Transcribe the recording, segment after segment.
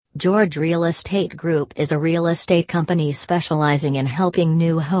George Real Estate Group is a real estate company specializing in helping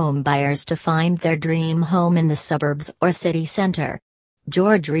new home buyers to find their dream home in the suburbs or city center.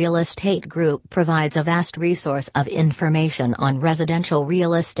 George Real Estate Group provides a vast resource of information on residential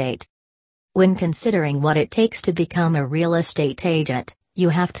real estate. When considering what it takes to become a real estate agent, you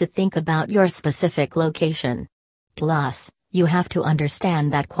have to think about your specific location. Plus, you have to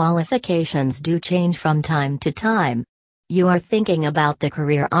understand that qualifications do change from time to time. You are thinking about the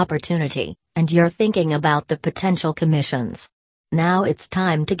career opportunity, and you're thinking about the potential commissions. Now it's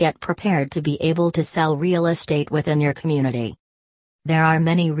time to get prepared to be able to sell real estate within your community. There are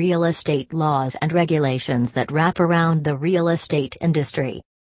many real estate laws and regulations that wrap around the real estate industry.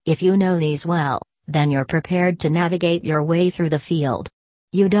 If you know these well, then you're prepared to navigate your way through the field.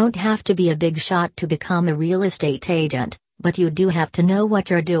 You don't have to be a big shot to become a real estate agent, but you do have to know what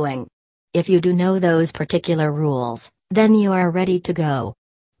you're doing. If you do know those particular rules, then you are ready to go.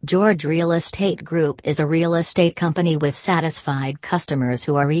 George Real Estate Group is a real estate company with satisfied customers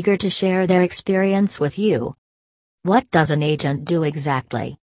who are eager to share their experience with you. What does an agent do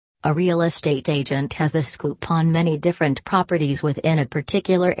exactly? A real estate agent has the scoop on many different properties within a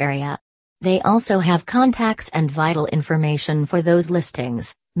particular area. They also have contacts and vital information for those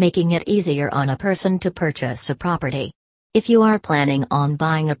listings, making it easier on a person to purchase a property. If you are planning on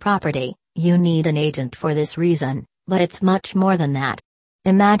buying a property, you need an agent for this reason, but it's much more than that.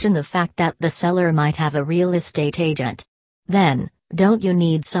 Imagine the fact that the seller might have a real estate agent. Then, don't you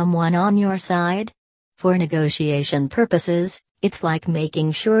need someone on your side? For negotiation purposes, it's like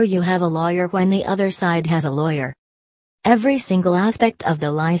making sure you have a lawyer when the other side has a lawyer. Every single aspect of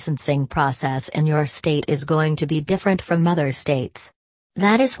the licensing process in your state is going to be different from other states.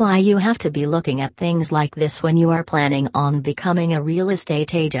 That is why you have to be looking at things like this when you are planning on becoming a real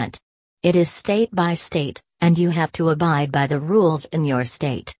estate agent. It is state by state, and you have to abide by the rules in your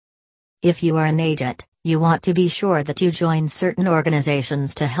state. If you are an agent, you want to be sure that you join certain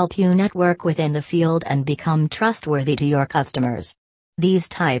organizations to help you network within the field and become trustworthy to your customers. These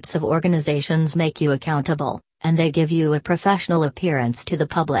types of organizations make you accountable, and they give you a professional appearance to the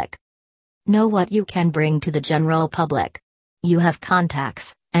public. Know what you can bring to the general public. You have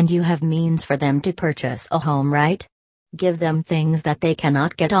contacts, and you have means for them to purchase a home, right? Give them things that they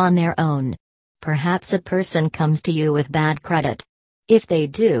cannot get on their own. Perhaps a person comes to you with bad credit. If they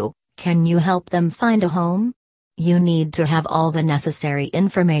do, can you help them find a home? You need to have all the necessary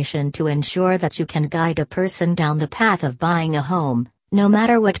information to ensure that you can guide a person down the path of buying a home, no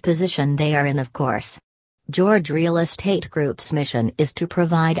matter what position they are in, of course. George Real Estate Group's mission is to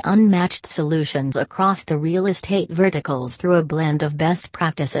provide unmatched solutions across the real estate verticals through a blend of best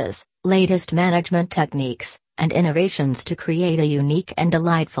practices, latest management techniques, and innovations to create a unique and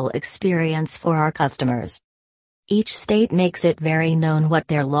delightful experience for our customers. Each state makes it very known what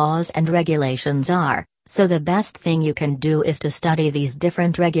their laws and regulations are, so the best thing you can do is to study these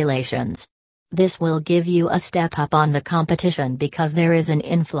different regulations. This will give you a step up on the competition because there is an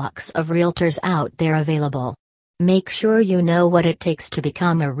influx of realtors out there available. Make sure you know what it takes to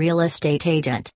become a real estate agent.